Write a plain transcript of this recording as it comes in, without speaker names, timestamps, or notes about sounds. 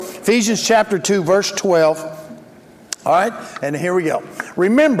Ephesians chapter 2, verse 12. All right, and here we go.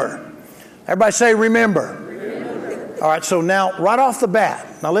 Remember. Everybody say remember. All right, so now right off the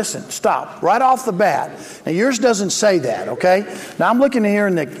bat, now listen, stop. Right off the bat. Now yours doesn't say that, okay? Now I'm looking here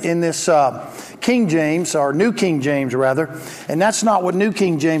in this King James, or New King James rather, and that's not what New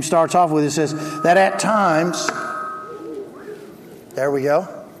King James starts off with. It says that at times, there we go,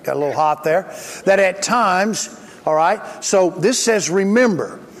 got a little hot there, that at times, all right, so this says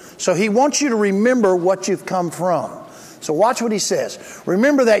remember. So he wants you to remember what you've come from. So watch what he says.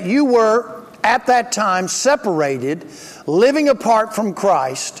 Remember that you were at that time separated, living apart from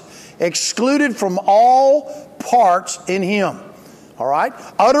Christ, excluded from all parts in Him. All right?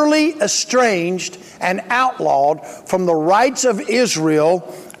 Utterly estranged and outlawed from the rights of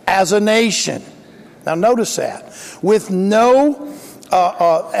Israel as a nation. Now notice that. With no,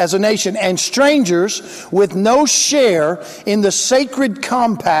 as a nation, and strangers with no share in the sacred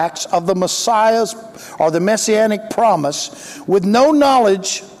compacts of the Messiah's or the Messianic promise, with no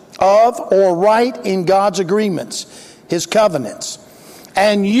knowledge of or right in God's agreements, His covenants.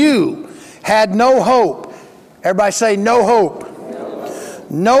 And you had no hope. Everybody say no hope.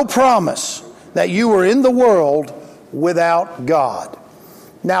 No promise that you were in the world without God.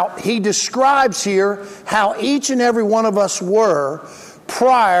 Now, he describes here how each and every one of us were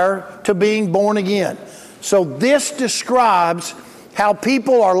prior to being born again. So this describes how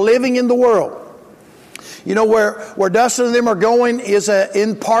people are living in the world. You know, where Dustin and them are going is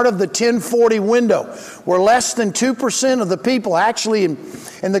in part of the 1040 window, where less than 2% of the people actually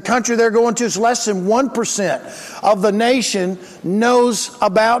in the country they're going to, is less than 1% of the nation knows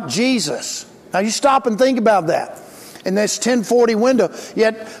about Jesus. Now you stop and think about that. In this 1040 window,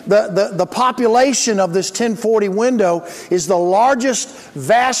 yet the population of this 1040 window is the largest,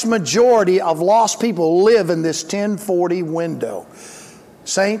 vast majority of lost people live in this 1040 window.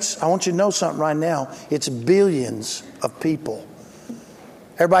 Saints, I want you to know something right now. It's billions of people.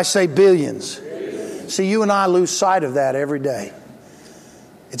 Everybody say billions. Billions. See, you and I lose sight of that every day.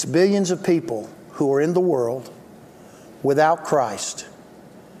 It's billions of people who are in the world without Christ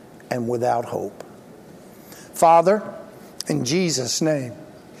and without hope. Father, in Jesus' name,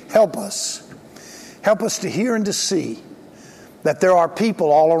 help us. Help us to hear and to see that there are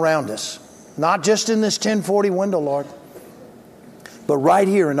people all around us, not just in this 1040 window, Lord, but right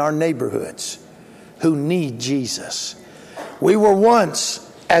here in our neighborhoods who need Jesus. We were once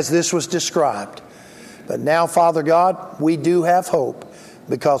as this was described, but now, Father God, we do have hope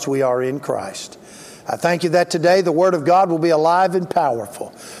because we are in Christ. I thank you that today the Word of God will be alive and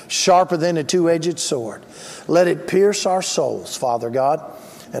powerful, sharper than a two-edged sword. Let it pierce our souls, Father God.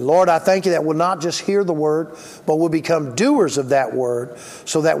 And Lord, I thank you that we'll not just hear the Word, but we'll become doers of that Word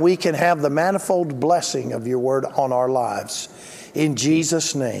so that we can have the manifold blessing of your Word on our lives. In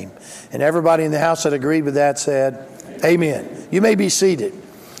Jesus' name. And everybody in the house that agreed with that said, amen. You may be seated.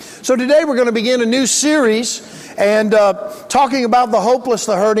 So today we're going to begin a new series and talking about the hopeless,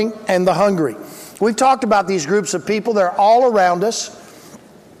 the hurting, and the hungry. We've talked about these groups of people. They're all around us.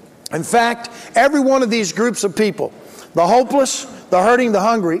 In fact, every one of these groups of people, the hopeless, the hurting, the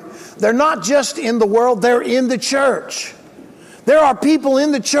hungry, they're not just in the world, they're in the church. There are people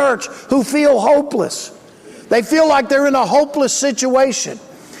in the church who feel hopeless. They feel like they're in a hopeless situation.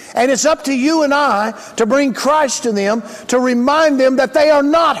 And it's up to you and I to bring Christ to them, to remind them that they are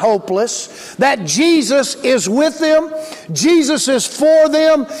not hopeless, that Jesus is with them, Jesus is for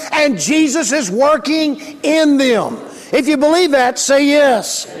them, and Jesus is working in them. If you believe that, say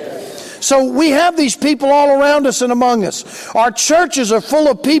yes. So we have these people all around us and among us. Our churches are full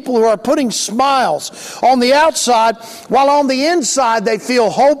of people who are putting smiles on the outside, while on the inside they feel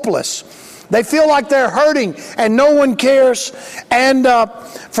hopeless. They feel like they're hurting and no one cares, and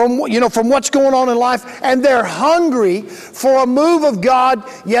from what's going on in life, and they're hungry for a move of God,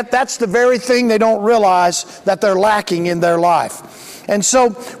 yet that's the very thing they don't realize that they're lacking in their life. And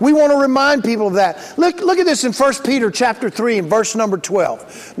so we want to remind people of that. Look at this in 1 Peter chapter 3 and verse number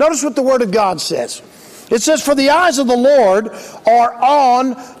 12. Notice what the Word of God says. It says, "For the eyes of the Lord are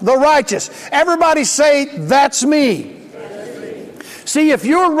on the righteous." Everybody say, "That's me." See, if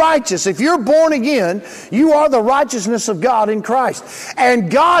you're righteous, if you're born again, you are the righteousness of God in Christ. And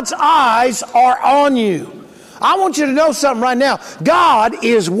God's eyes are on you. I want you to know something right now. God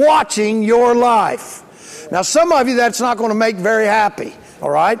is watching your life. Now, some of you that's not going to make very happy. All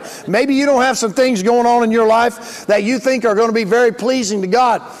right? Maybe you don't have some things going on in your life that you think are going to be very pleasing to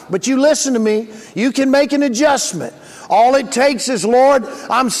God. But you listen to me. You can make an adjustment. All it takes is, Lord,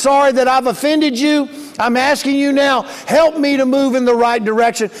 I'm sorry that I've offended you. I'm asking you now, help me to move in the right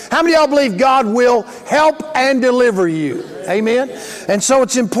direction. How many of y'all believe God will help and deliver you? Amen? And so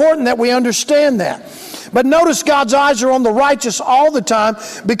it's important that we understand that. But notice God's eyes are on the righteous all the time,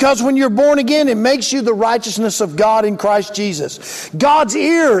 because when you're born again, it makes you the righteousness of God in Christ Jesus. God's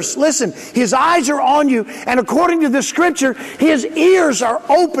ears, listen, His eyes are on you, and according to the Scripture, His ears are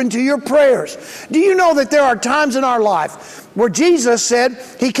open to your prayers. Do you know that there are times in our life where Jesus said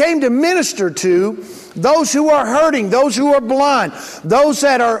He came to minister to those who are hurting, those who are blind, those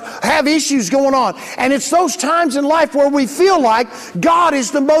that have issues going on. And it's those times in life where we feel like God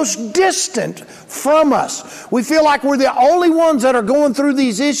is the most distant from us. We feel like we're the only ones that are going through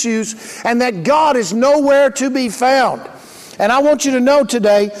these issues and that God is nowhere to be found. And I want you to know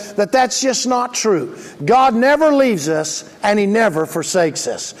today that that's just not true. God never leaves us and He never forsakes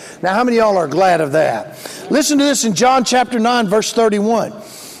us. Now, how many of y'all are glad of that? Listen to this in John chapter 9, verse 31.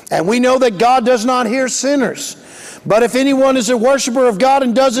 And we know that God does not hear sinners. But if anyone is a worshiper of God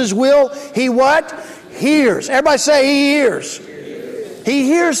and does His will, he what? Hears. Everybody say He hears. He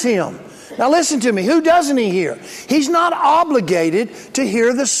hears Him. Now listen to me. Who doesn't He hear? He's not obligated to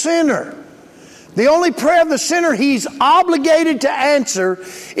hear the sinner. The only prayer of the sinner He's obligated to answer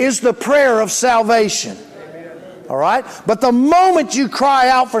is the prayer of salvation. All right? But the moment you cry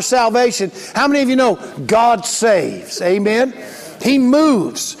out for salvation, how many of you know God saves? Amen? He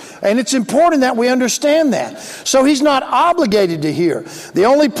moves. And it's important that we understand that. So He's not obligated to hear. The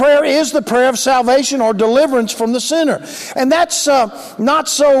only prayer is the prayer of salvation or deliverance from the sinner. And that's not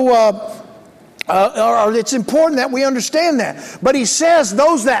so... it's important that we understand that. But He says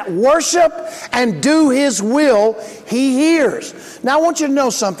those that worship and do His will, He hears. Now I want you to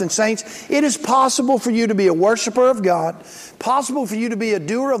know something, saints. It is possible for you to be a worshiper of God, possible for you to be a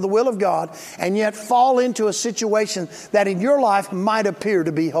doer of the will of God, and yet fall into a situation that in your life might appear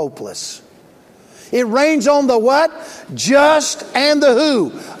to be hopeless. It rains on the what? Just and the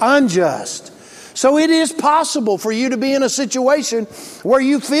who? Unjust. So it is possible for you to be in a situation where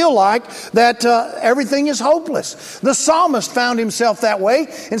you feel like that everything is hopeless. The psalmist found himself that way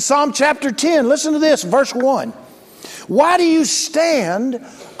in Psalm chapter 10. Listen to this, verse 1. Why do you stand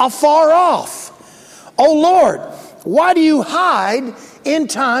afar off? O Lord, why do you hide in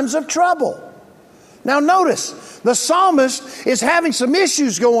times of trouble? Now notice, the psalmist is having some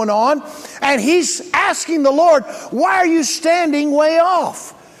issues going on, and he's asking the Lord, why are you standing way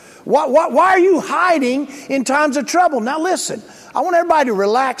off? Why are you hiding in times of trouble? Now listen, I want everybody to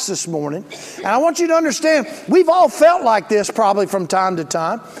relax this morning. And I want you to understand, we've all felt like this probably from time to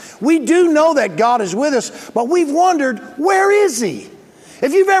time. We do know that God is with us, but we've wondered, where is He?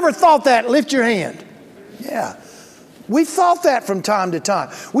 If you've ever thought that, lift your hand. Yeah. We've thought that from time to time.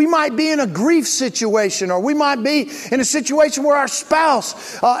 We might be in a grief situation, or we might be in a situation where our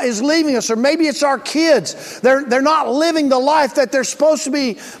spouse is leaving us, or maybe it's our kids. They're not living the life that they're supposed to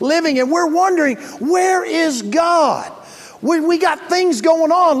be living, and we're wondering, where is God? We got things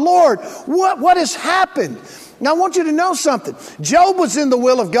going on. Lord, what has happened? Now I want you to know something. Job was in the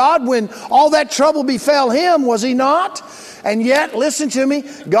will of God when all that trouble befell him, was he not? And yet, listen to me,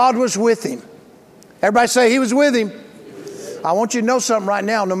 God was with him. Everybody say He was with him. I want you to know something right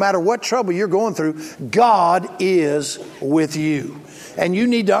now. No matter what trouble you're going through, God is with you. And you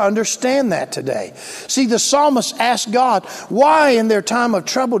need to understand that today. See, the psalmist asked God, why in their time of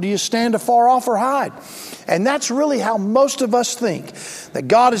trouble do you stand afar off or hide? And that's really how most of us think, that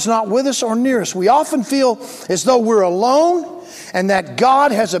God is not with us or near us. We often feel as though we're alone and that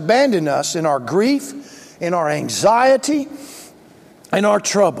God has abandoned us in our grief, in our anxiety, in our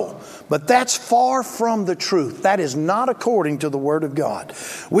trouble. But that's far from the truth. That is not according to the Word of God.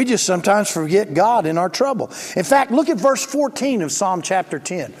 We just sometimes forget God in our trouble. In fact, look at verse 14 of Psalm chapter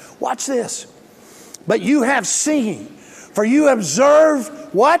 10. Watch this. But you have seen, for you observe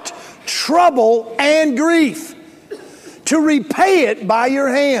what? Trouble and grief, to repay it by your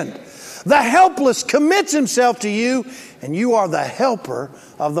hand. The helpless commits himself to you, and you are the helper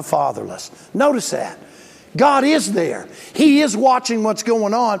of the fatherless. Notice that. God is there. He is watching what's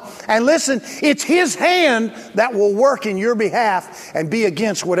going on. And listen, it's His hand that will work in your behalf and be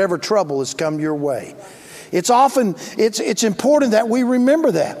against whatever trouble has come your way. It's important that we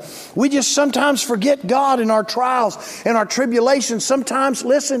remember that. We just sometimes forget God in our trials and our tribulations. Sometimes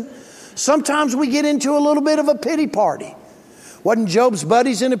we get into a little bit of a pity party. Wasn't Job's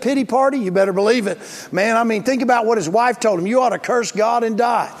buddies in a pity party? You better believe it. Man, think about what his wife told him. You ought to curse God and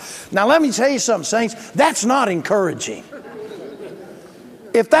die. Now, let me tell you something, saints. That's not encouraging.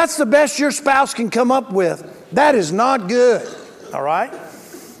 If that's the best your spouse can come up with, that is not good. All right?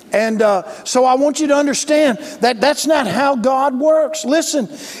 And so I want you to understand that that's not how God works. Listen,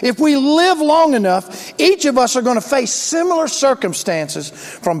 if we live long enough, each of us are going to face similar circumstances,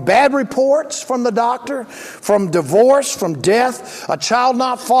 from bad reports from the doctor, from divorce, from death, a child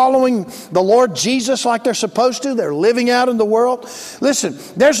not following the Lord Jesus like they're supposed to. They're living out in the world. Listen,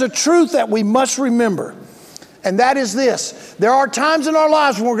 there's a truth that we must remember. And that is this. There are times in our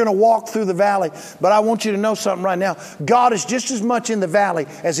lives when we're going to walk through the valley. But I want you to know something right now. God is just as much in the valley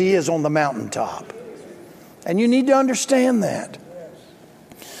as He is on the mountaintop. And you need to understand that.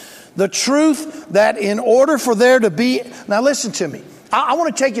 The truth that in order for there to be... Now listen to me. I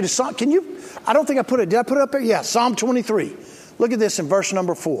want to take you to Psalm... Can you... I don't think I put it... Did I put it up there? Yeah, Psalm 23. Look at this in verse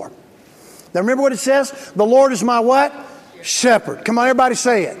number 4. Now remember what it says? The Lord is my what? Shepherd. Come on, everybody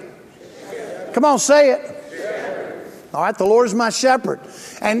say it. Come on, say it. All right, the Lord is my shepherd.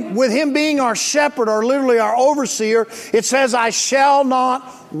 And with Him being our shepherd, or literally our overseer, it says, I shall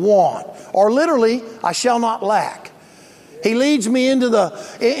not want. Or literally, I shall not lack. He leads me into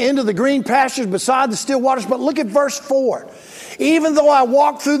the green pastures beside the still waters. But look at verse 4. Even though I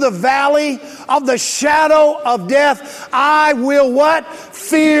walk through the valley of the shadow of death, I will what?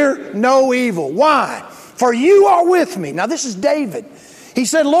 Fear no evil. Why? For you are with me. Now this is David. He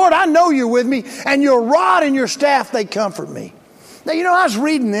said, Lord, I know you're with me, and your rod and your staff, they comfort me. Now, you know, I was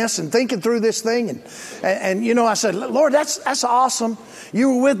reading this and thinking through this thing, and you know, I said, Lord, that's awesome.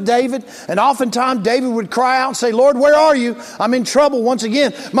 You were with David, and oftentimes David would cry out and say, Lord, where are you? I'm in trouble once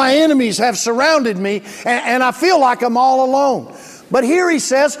again. My enemies have surrounded me, and I feel like I'm all alone. But here he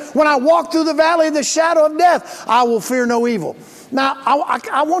says, when I walk through the valley of the shadow of death, I will fear no evil. Now,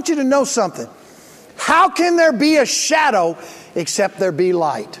 I want you to know something. How can there be a shadow except there be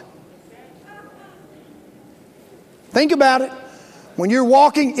light? Think about it. When you're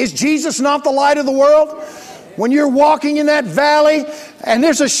walking, is Jesus not the light of the world? When you're walking in that valley and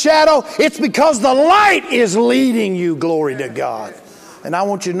there's a shadow, it's because the light is leading you, glory to God. And I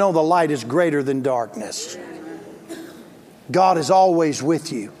want you to know the light is greater than darkness. God is always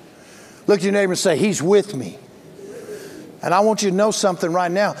with you. Look at your neighbor and say, He's with me. And I want you to know something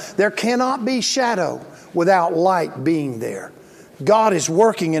right now. There cannot be shadow without light being there. God is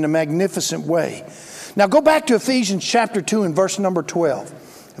working in a magnificent way. Now go back to Ephesians chapter 2 and verse number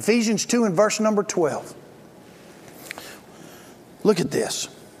 12. Ephesians 2 and verse number 12. Look at this.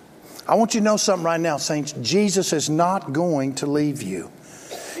 I want you to know something right now, saints. Jesus is not going to leave you.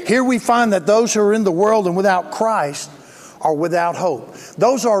 Here we find that those who are in the world and without Christ are without hope.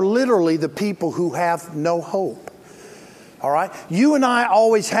 Those are literally the people who have no hope. All right? You and I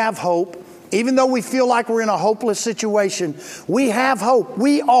always have hope. Even though we feel like we're in a hopeless situation, we have hope.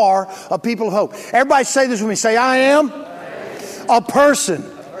 We are a people of hope. Everybody say this with me. Say, I am a person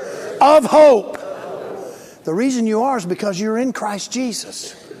of hope. The reason you are is because you're in Christ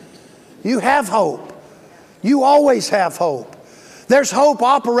Jesus. You have hope. You always have hope. There's hope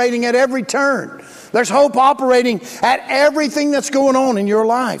operating at every turn. There's hope operating at everything that's going on in your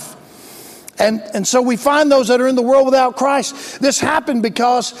life. And so we find those that are in the world without Christ. This happened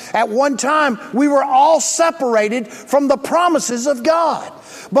because at one time we were all separated from the promises of God.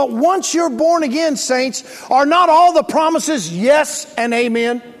 But once you're born again, saints, are not all the promises yes and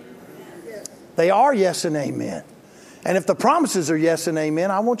amen? They are yes and amen. And if the promises are yes and amen,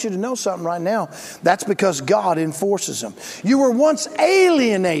 I want you to know something right now. That's because God enforces them. You were once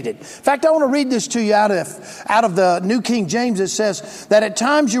alienated. In fact, I want to read this to you out of the New King James. It says that at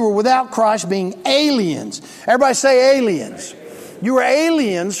times you were without Christ, being aliens. Everybody say aliens. You were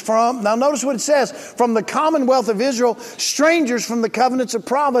aliens from, now notice what it says, from the commonwealth of Israel, strangers from the covenants of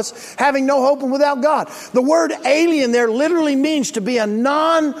promise, having no hope and without God. The word alien there literally means to be a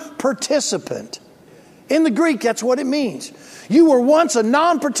non-participant. In the Greek, that's what it means. You were once a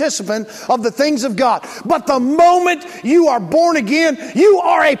non-participant of the things of God. But the moment you are born again, you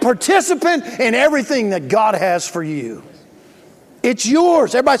are a participant in everything that God has for you. It's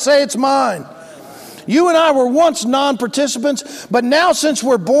yours. Everybody say it's mine. You and I were once non-participants, but now since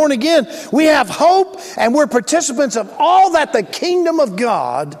we're born again, we have hope and we're participants of all that the kingdom of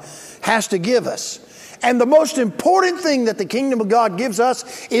God has to give us. And the most important thing that the kingdom of God gives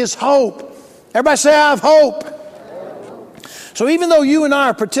us is hope. Everybody say, I have hope. So even though you and I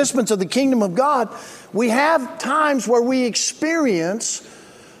are participants of the kingdom of God, we have times where we experience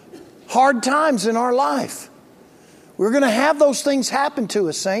hard times in our life. We're going to have those things happen to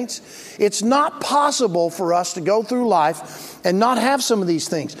us, saints. It's not possible for us to go through life and not have some of these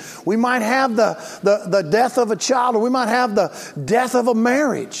things. We might have the death of a child, or we might have the death of a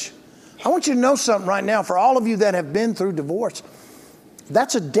marriage. I want you to know something right now. For all of you that have been through divorce,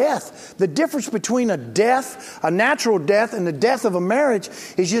 That's a death. The difference between a death, a natural death, and the death of a marriage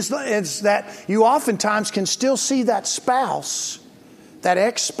is that you oftentimes can still see that spouse, that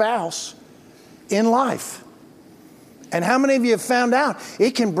ex-spouse, in life. And how many of you have found out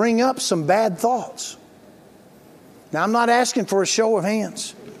it can bring up some bad thoughts? Now, I'm not asking for a show of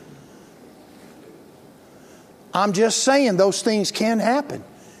hands. I'm just saying those things can happen.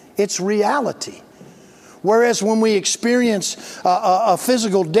 It's reality. Whereas when we experience a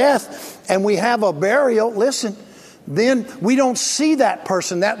physical death and we have a burial, listen, then we don't see that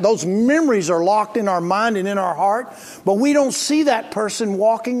person. Those memories are locked in our mind and in our heart, but we don't see that person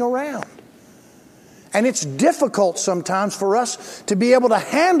walking around. And it's difficult sometimes for us to be able to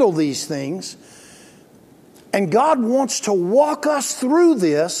handle these things. And God wants to walk us through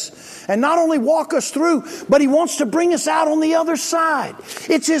this, and not only walk us through, but He wants to bring us out on the other side.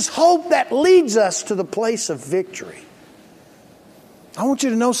 It's His hope that leads us to the place of victory. I want you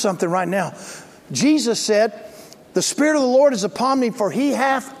to know something right now. Jesus said, "The Spirit of the Lord is upon me, for He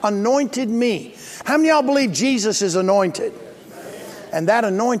hath anointed me." How many of y'all believe Jesus is anointed? And that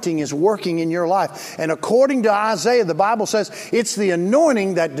anointing is working in your life. And according to Isaiah, the Bible says it's the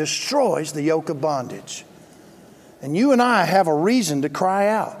anointing that destroys the yoke of bondage. And you and I have a reason to cry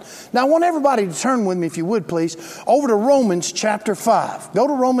out. Now, I want everybody to turn with me, if you would, please, over to Romans chapter 5. Go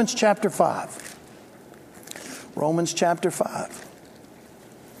to Romans chapter 5. Romans chapter 5.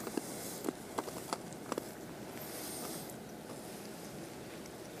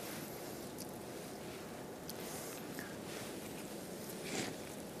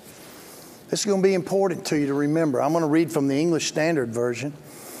 This is going to be important to you to remember. I'm going to read from the English Standard Version,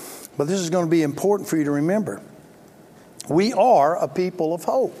 but this is going to be important for you to remember. We are a people of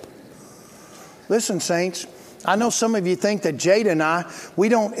hope. Listen, saints, I know some of you think that Jada and I, we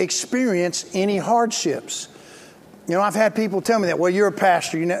don't experience any hardships. You know, I've had people tell me that, well, you're a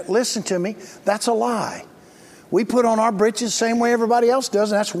pastor. You know, listen to me, that's a lie. We put on our britches the same way everybody else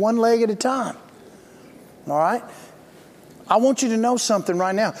does, and that's one leg at a time. All right? I want you to know something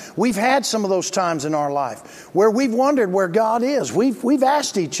right now. We've had some of those times in our life where we've wondered where God is. We've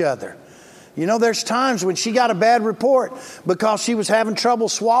asked each other. You know, there's times when she got a bad report because she was having trouble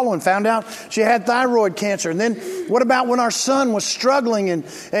swallowing, found out she had thyroid cancer. And then what about when our son was struggling and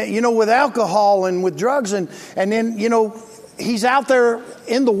with alcohol and with drugs and then, he's out there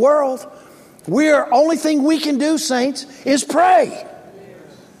in the world. Only thing we can do, saints, is pray.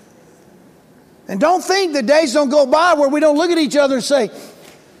 And don't think the days don't go by where we don't look at each other and say,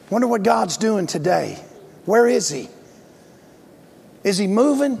 wonder what God's doing today. Where is He? Is He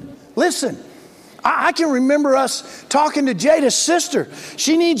moving? Listen, I can remember us talking to Jada's sister.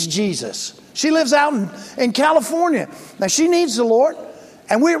 She needs Jesus. She lives out in California. Now, she needs the Lord.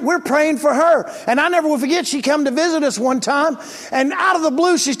 And we're praying for her. And I never will forget, she come to visit us one time. And out of the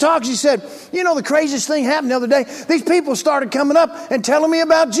blue, she's talking. She said, the craziest thing happened the other day. These people started coming up and telling me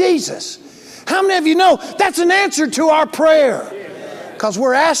about Jesus. How many of you know that's an answer to our prayer? Because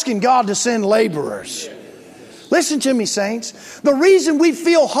we're asking God to send laborers. Listen to me, saints. The reason we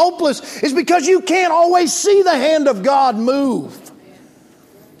feel hopeless is because you can't always see the hand of God move.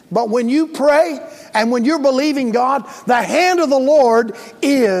 But when you pray and when you're believing God, the hand of the Lord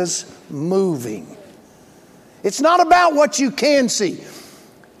is moving. It's not about what you can see.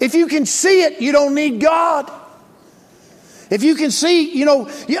 If you can see it, you don't need God. If you can see, you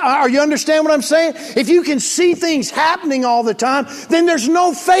understand what I'm saying? If you can see things happening all the time, then there's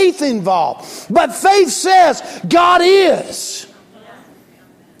no faith involved. But faith says God is.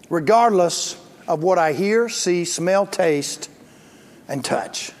 Regardless of what I hear, see, smell, taste, and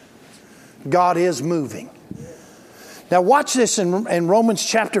touch. God is moving. Now watch this in Romans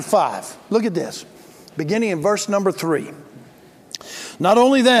chapter 5. Look at this. Beginning in verse number 3. Not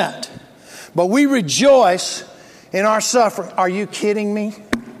only that, but we rejoice in our suffering. Are you kidding me?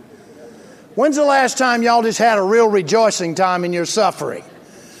 When's the last time y'all just had a real rejoicing time in your suffering?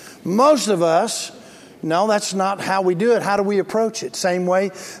 Most of us, no, that's not how we do it. How do we approach it? Same way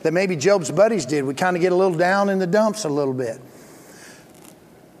that maybe Job's buddies did. We kind of get a little down in the dumps a little bit.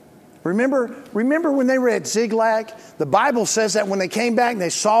 Remember when they were at Ziklag? The Bible says that when they came back and they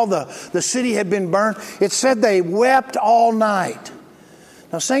saw the city had been burned, it said they wept all night.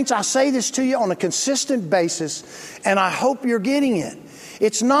 Now, saints, I say this to you on a consistent basis, and I hope you're getting it.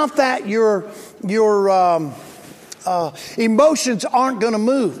 It's not that your emotions aren't going to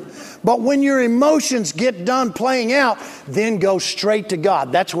move. But when your emotions get done playing out, then go straight to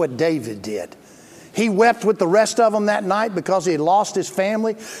God. That's what David did. He wept with the rest of them that night because he had lost his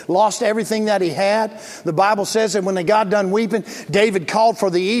family, lost everything that he had. The Bible says that when they got done weeping, David called for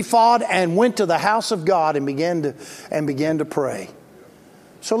the ephod and went to the house of God and began to pray.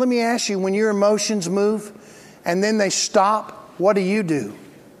 So let me ask you, when your emotions move and then they stop, what do?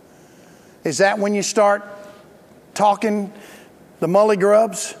 Is that when you start talking the mully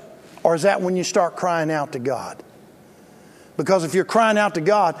grubs? Or is that when you start crying out to God? Because if you're crying out to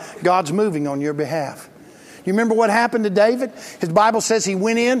God, God's moving on your behalf. You remember what happened to David? His Bible says he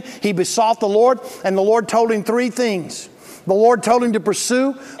went in, he besought the Lord, and the Lord told him 3 things. The Lord told him to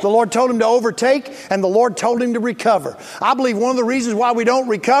pursue, the Lord told him to overtake, and the Lord told him to recover. I believe one of the reasons why we don't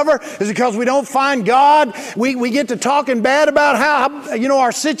recover is because we don't find God. We get to talking bad about how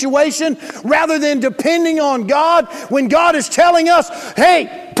our situation rather than depending on God when God is telling us,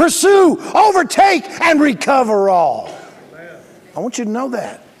 hey, pursue, overtake, and recover all. I want you to know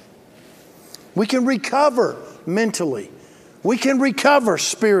that. We can recover mentally. We can recover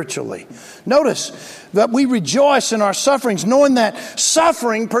spiritually. Notice that we rejoice in our sufferings, knowing that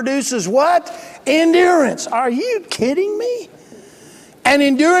suffering produces what? Endurance. Are you kidding me? And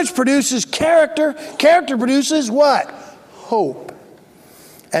endurance produces character. Character produces what? Hope.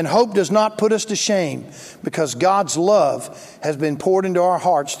 And hope does not put us to shame because God's love has been poured into our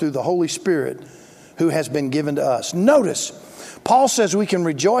hearts through the Holy Spirit who has been given to us. Notice, Paul says we can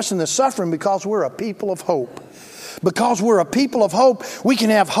rejoice in the suffering because we're a people of hope. Because we're a people of hope, we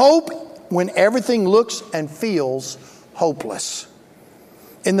can have hope when everything looks and feels hopeless.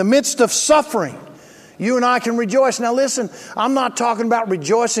 In the midst of suffering, you and I can rejoice. Now listen, I'm not talking about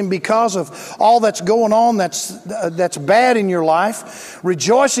rejoicing because of all that's going on that's bad in your life.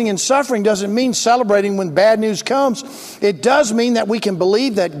 Rejoicing in suffering doesn't mean celebrating when bad news comes. It does mean that we can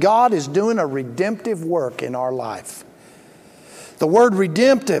believe that God is doing a redemptive work in our life. The word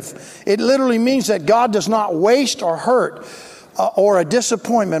redemptive, it literally means that God does not waste or hurt or a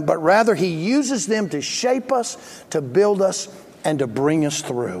disappointment, but rather He uses them to shape us, to build us, and to bring us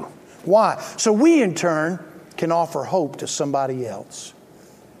through. Why? So we in turn can offer hope to somebody else.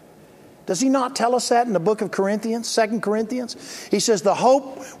 Does He not tell us that in the book of Corinthians, 2 Corinthians? He says, the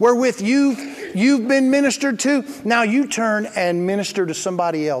hope wherewith you've been ministered to, now you turn and minister to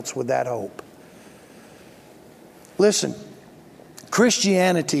somebody else with that hope. Listen.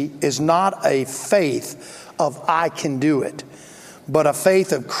 Christianity is not a faith of I can do it, but a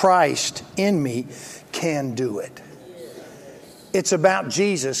faith of Christ in me can do it. It's about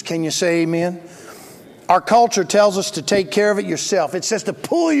Jesus. Can you say amen? Our culture tells us to take care of it yourself. It says to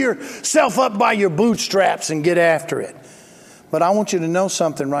pull yourself up by your bootstraps and get after it. But I want you to know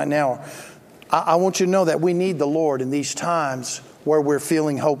something right now. I want you to know that we need the Lord in these times where we're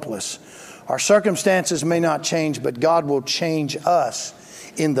feeling hopeless. Our circumstances may not change, but God will change us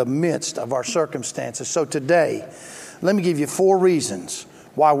in the midst of our circumstances. So today, let me give you 4 reasons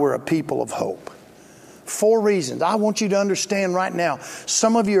why we're a people of hope. 4 reasons. I want you to understand right now.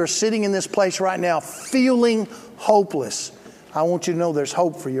 Some of you are sitting in this place right now feeling hopeless. I want you to know there's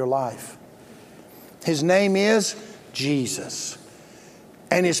hope for your life. His name is Jesus.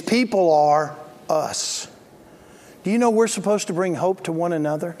 And His people are us. Do you know we're supposed to bring hope to one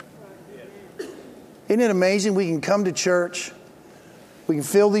another? Isn't it amazing? We can come to church. We can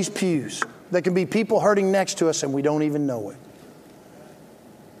fill these pews. There can be people hurting next to us and we don't even know it.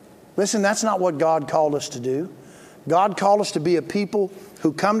 Listen, that's not what God called us to do. God called us to be a people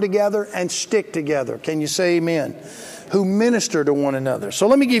who come together and stick together. Can you say amen? Who minister to one another. So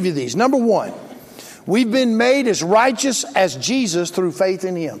let me give you these. Number 1, we've been made as righteous as Jesus through faith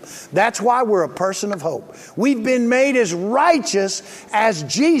in Him. That's why we're a person of hope. We've been made as righteous as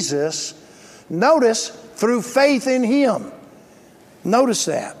Jesus. Notice, through faith in Him. Notice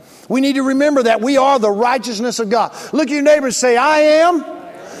that. We need to remember that we are the righteousness of God. Look at your neighbor and say, I am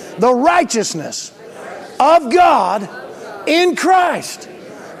the righteousness of God in Christ.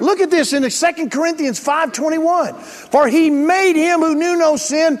 Look at this in 2 Corinthians 5:21. For He made Him who knew no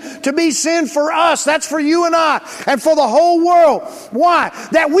sin to be sin for us. That's for you and I and for the whole world. Why?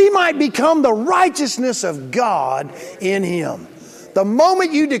 That we might become the righteousness of God in Him. The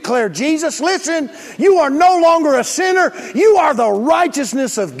moment you declare Jesus, listen, you are no longer a sinner. You are the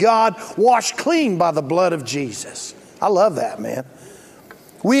righteousness of God, washed clean by the blood of Jesus. I love that, man.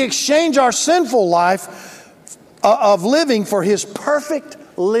 We exchange our sinful life of living for His perfect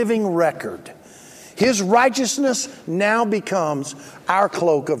living record. His righteousness now becomes our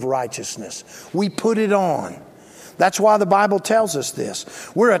cloak of righteousness. We put it on. That's why the Bible tells us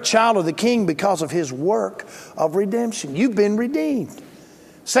this. We're a child of the King because of His work of redemption. You've been redeemed.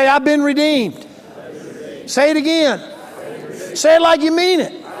 Say, I've been redeemed. Say it again. Say it like you mean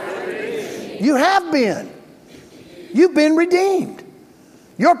it. You have been. You've been redeemed.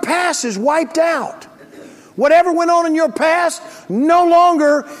 Your past is wiped out. Whatever went on in your past no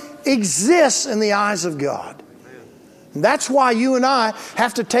longer exists in the eyes of God. And that's why you and I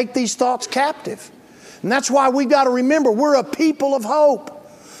have to take these thoughts captive. And that's why we got to remember we're a people of hope.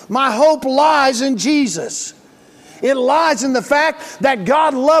 My hope lies in Jesus. It lies in the fact that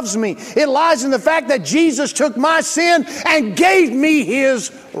God loves me. It lies in the fact that Jesus took my sin and gave me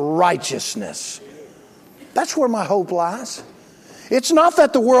His righteousness. That's where my hope lies. It's not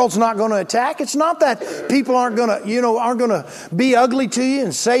that the world's not going to attack. It's not that people aren't going to be ugly to you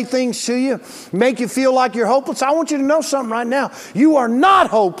and say things to you, make you feel like you're hopeless. I want you to know something right now. You are not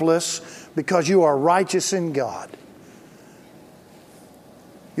hopeless because you are righteous in God.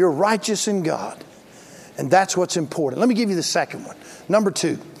 You're righteous in God. And that's what's important. Let me give you the second one. Number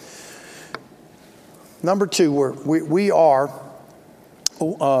two, we are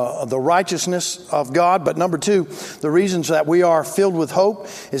the righteousness of God. But number two, the reasons that we are filled with hope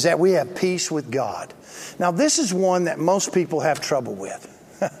is that we have peace with God. Now, this is one that most people have trouble with.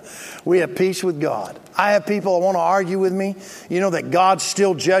 We have peace with God. I have people that want to argue with me, that God's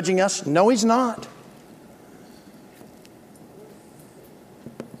still judging us. No, He's not.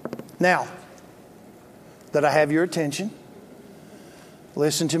 Now, that I have your attention,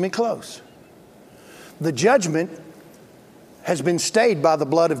 listen to me close. The judgment has been stayed by the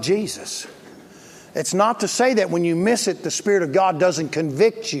blood of Jesus. It's not to say that when you miss it, the Spirit of God doesn't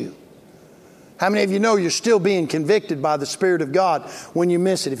convict you. How many of you know you're still being convicted by the Spirit of God when you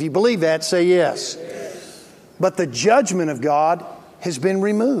miss it? If you believe that, say yes. But the judgment of God has been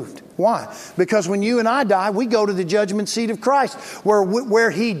removed. Why? Because when you and I die, we go to the judgment seat of Christ,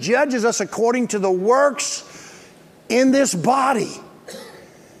 where He judges us according to the works in this body.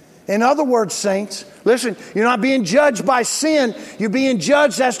 In other words, saints, listen, you're not being judged by sin. You're being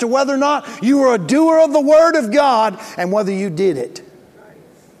judged as to whether or not you were a doer of the Word of God and whether you did it.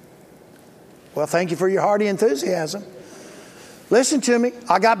 Well, thank you for your hearty enthusiasm. Listen to me.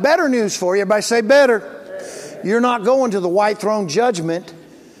 I got better news for you. Everybody say better. You're not going to the white throne judgment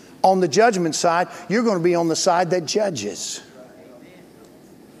on the judgment side. You're going to be on the side that judges.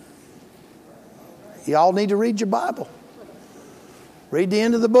 Y'all need to read your Bible. Read the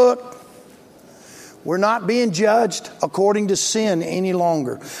end of the book. We're not being judged according to sin any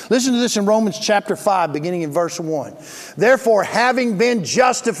longer. Listen to this in Romans chapter 5, beginning in verse 1. Therefore, having been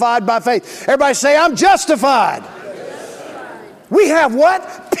justified by faith. Everybody say, I'm justified. We have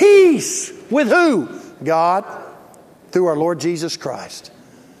what? Peace. With who? God. Through our Lord Jesus Christ.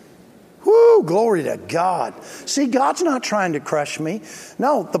 Woo, glory to God. See, God's not trying to crush me.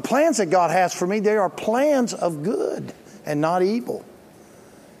 No, the plans that God has for me, they are plans of good and not evil.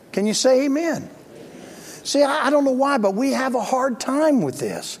 Can you say amen? See, I don't know why, but we have a hard time with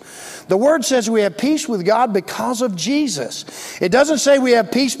this. The Word says we have peace with God because of Jesus. It doesn't say we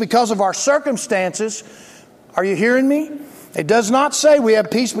have peace because of our circumstances. Are you hearing me? It does not say we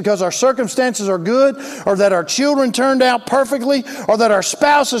have peace because our circumstances are good, or that our children turned out perfectly, or that our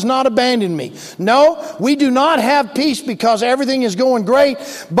spouse has not abandoned me. No, we do not have peace because everything is going great,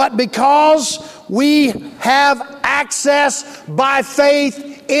 but because we have access by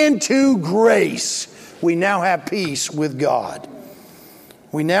faith into grace. We now have peace with God.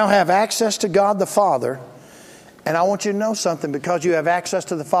 We now have access to God the Father. And I want you to know something. Because you have access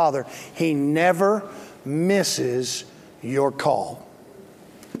to the Father, He never misses your call.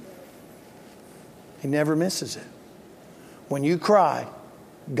 He never misses it. When you cry,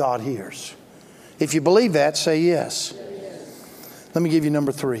 God hears. If you believe that, say yes. Let me give you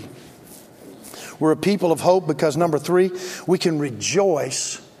number 3. We're a people of hope because number 3, we can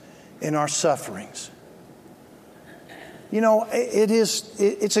rejoice in our sufferings.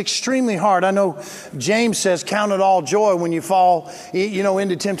 It's extremely hard. I know James says, count it all joy when you fall,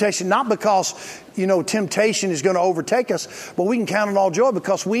 into temptation. Not because, temptation is going to overtake us, but we can count it all joy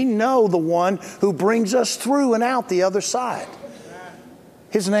because we know the one who brings us through and out the other side.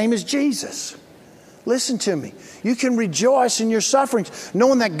 His name is Jesus. Listen to me. You can rejoice in your sufferings,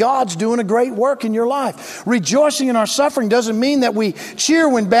 knowing that God's doing a great work in your life. Rejoicing in our suffering doesn't mean that we cheer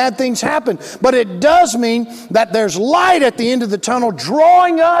when bad things happen, but it does mean that there's light at the end of the tunnel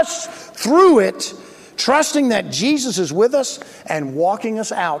drawing us through it, trusting that Jesus is with us and walking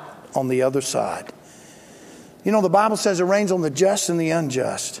us out on the other side. The Bible says it rains on the just and the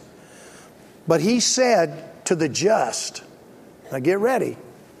unjust. But He said to the just, now get ready,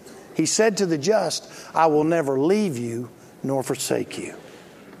 He said to the just, I will never leave you nor forsake you.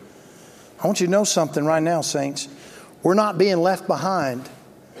 I want you to know something right now, saints. We're not being left behind.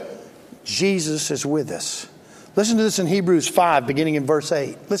 Jesus is with us. Listen to this in Hebrews 5, beginning in verse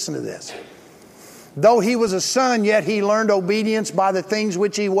 8. Listen to this. Though He was a son, yet He learned obedience by the things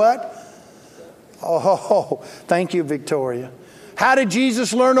which He what? Oh, thank you, Victoria. How did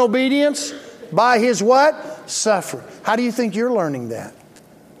Jesus learn obedience? By His what? Suffering. How do you think you're learning that?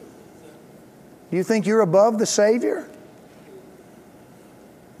 Do you think you're above the Savior?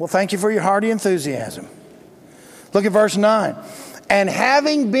 Well, thank you for your hearty enthusiasm. Look at verse 9. And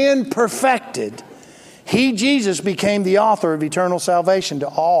having been perfected, He, Jesus, became the author of eternal salvation to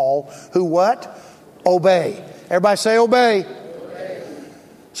all who what? Obey. Everybody say obey. Obey.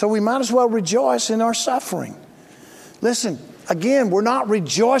 So we might as well rejoice in our suffering. Listen, again, we're not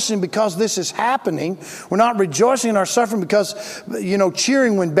rejoicing because this is happening. We're not rejoicing in our suffering because,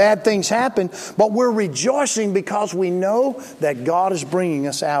 cheering when bad things happen. But we're rejoicing because we know that God is bringing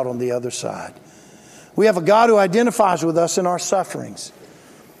us out on the other side. We have a God who identifies with us in our sufferings.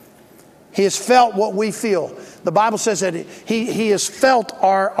 He has felt what we feel. The Bible says that He has felt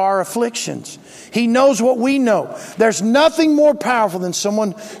our afflictions. He knows what we know. There's nothing more powerful than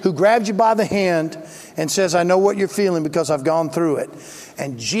someone who grabs you by the hand and says, I know what you're feeling because I've gone through it.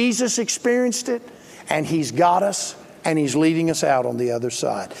 And Jesus experienced it, and He's got us, and He's leading us out on the other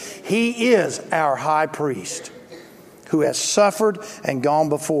side. He is our high priest who has suffered and gone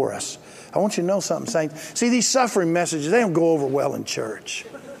before us. I want you to know something, saints. See, these suffering messages, they don't go over well in church.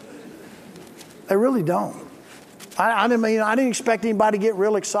 They really don't. I didn't expect anybody to get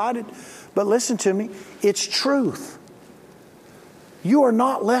real excited. But listen to me. It's truth. You are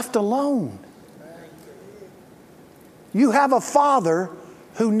not left alone. You have a Father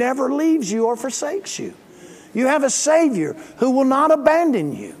who never leaves you or forsakes you. You have a Savior who will not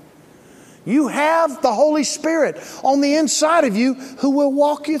abandon you. You have the Holy Spirit on the inside of you who will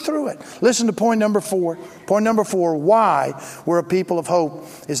walk you through it. Listen to point number 4. Point number 4, why we're a people of hope,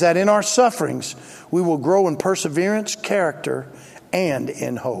 is that in our sufferings, we will grow in perseverance, character, and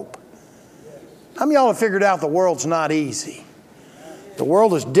in hope. How many of y'all have figured out the world's not easy? The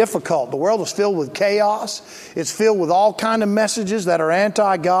world is difficult. The world is filled with chaos. It's filled with all kinds of messages that are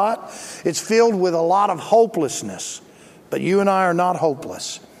anti-God. It's filled with a lot of hopelessness. But you and I are not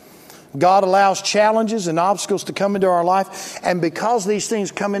hopeless. God allows challenges and obstacles to come into our life. And because these things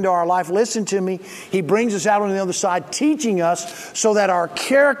come into our life, listen to me, He brings us out on the other side, teaching us so that our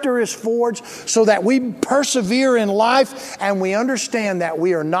character is forged, so that we persevere in life and we understand that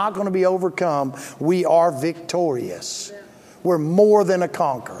we are not going to be overcome. We are victorious. We're more than a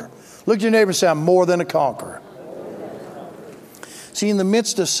conqueror. Look at your neighbor and say, I'm more than a conqueror. See, in the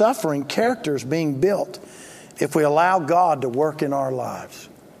midst of suffering, character is being built if we allow God to work in our lives.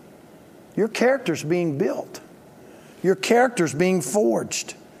 Your character's being built. Your character's being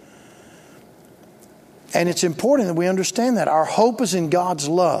forged. And it's important that we understand that. Our hope is in God's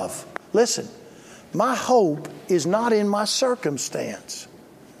love. Listen, my hope is not in my circumstance.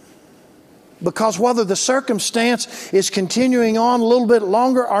 Because whether the circumstance is continuing on a little bit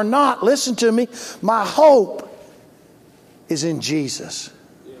longer or not, listen to me, my hope is in Jesus.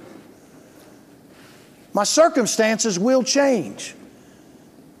 My circumstances will change.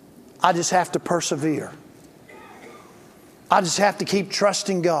 I just have to persevere. I just have to keep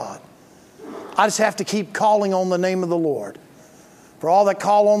trusting God. I just have to keep calling on the name of the Lord. For all that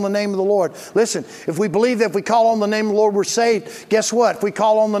call on the name of the Lord. Listen, if we believe that if we call on the name of the Lord, we're saved, guess what? If we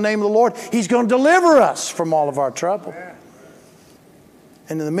call on the name of the Lord, He's going to deliver us from all of our trouble.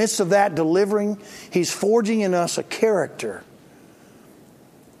 And in the midst of that delivering, He's forging in us a character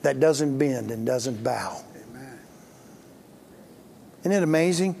that doesn't bend and doesn't bow. Isn't it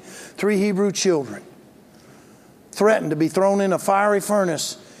amazing? 3 Hebrew children threatened to be thrown in a fiery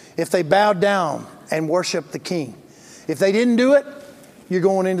furnace if they bowed down and worshiped the king. If they didn't do it, you're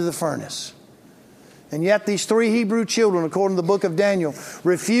going into the furnace. And yet these 3 Hebrew children, according to the book of Daniel,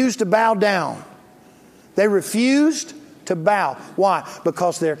 refused to bow down. They refused to bow. Why?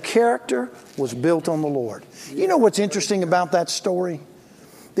 Because their character was built on the Lord. You know what's interesting about that story?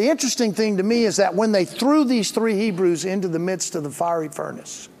 The interesting thing to me is that when they threw these 3 Hebrews into the midst of the fiery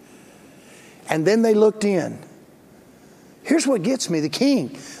furnace, and then they looked in, here's what gets me. The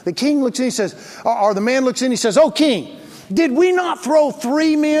king looks in, he says, or the man looks in, he says, "Oh, king, did we not throw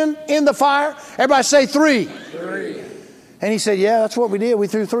 3 men in the fire?" Everybody say 3. 3. And he said, "Yeah, that's what we did. We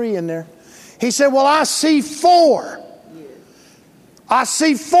threw 3 in there." He said, "Well, I see 4. I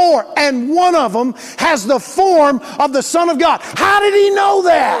see 4, and one of them has the form of the Son of God." How did he know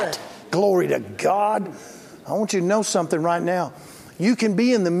that? Glory to God. I want you to know something right now. You can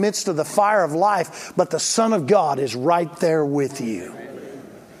be in the midst of the fire of life, but the Son of God is right there with you.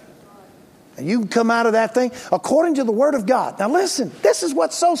 And you can come out of that thing according to the Word of God. Now listen, this is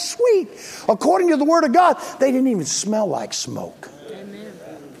what's so sweet. According to the Word of God, they didn't even smell like smoke.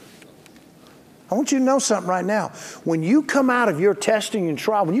 I want you to know something right now. When you come out of your testing and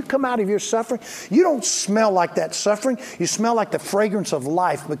trial, when you come out of your suffering, you don't smell like that suffering. You smell like the fragrance of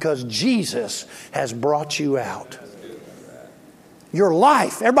life because Jesus has brought you out. Your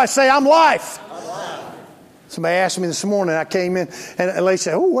life. Everybody say, I'm life. Somebody asked me this morning, I came in, and they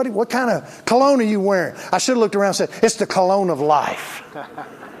said, what kind of cologne are you wearing? I should have looked around and said, it's the cologne of life.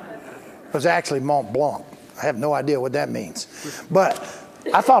 It was actually Mont Blanc. I have no idea what that means. But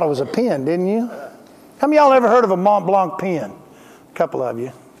I thought it was a pen, didn't you? How many of y'all ever heard of a Mont Blanc pen? A couple of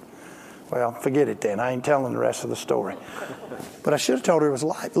you. Well, forget it then. I ain't telling the rest of the story. But I should have told her it was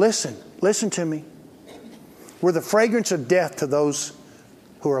life. Listen to me. We're the fragrance of death to those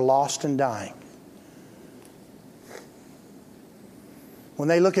who are lost and dying. When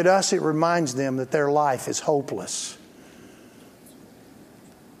they look at us, it reminds them that their life is hopeless.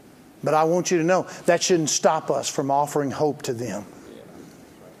 But I want you to know that shouldn't stop us from offering hope to them.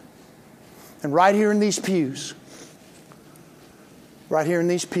 And right here in these pews, are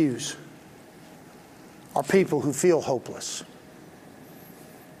people who feel hopeless.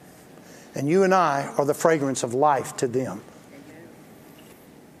 And you and I are the fragrance of life to them.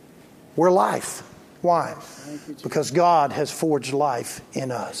 We're life. Why? Because God has forged life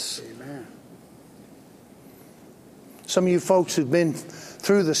in us. Amen. Some of you folks who've been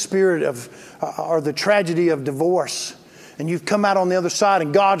through the spirit of or the tragedy of divorce, and you've come out on the other side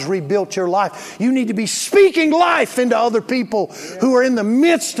and God's rebuilt your life, you need to be speaking life into other people who are in the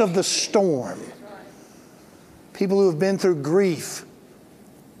midst of the storm. People who have been through grief.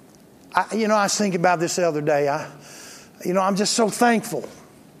 I was thinking about this the other day. I'm just so thankful.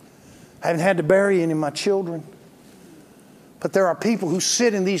 I haven't had to bury any of my children. But there are people who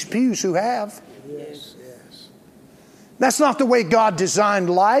sit in these pews who have. Yes. That's not the way God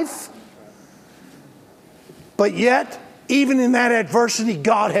designed life. But yet, even in that adversity,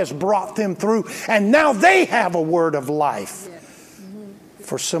 God has brought them through. And now they have a word of life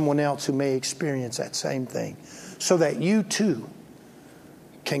for someone else who may experience that same thing. So that you too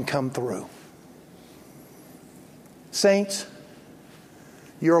can come through. Saints,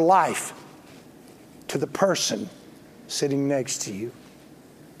 your life to the person sitting next to you.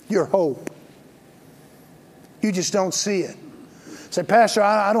 Your hope. You just don't see it. Say, Pastor,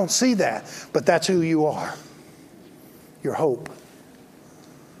 I don't see that. But that's who you are. Your hope.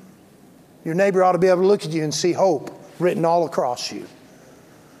 Your neighbor ought to be able to look at you and see hope written all across you.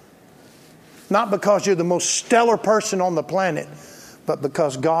 Not because you're the most stellar person on the planet, but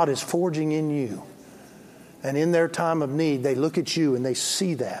because God is forging in you. And in their time of need, they look at you and they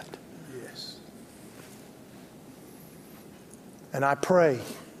see that. Yes. And I pray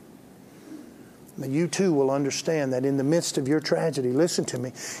that you too will understand that in the midst of your tragedy, listen to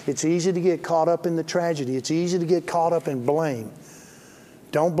me, it's easy to get caught up in the tragedy. It's easy to get caught up in blame.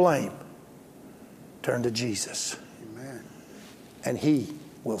 Don't blame. Turn to Jesus. Amen. And He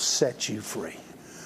will set you free.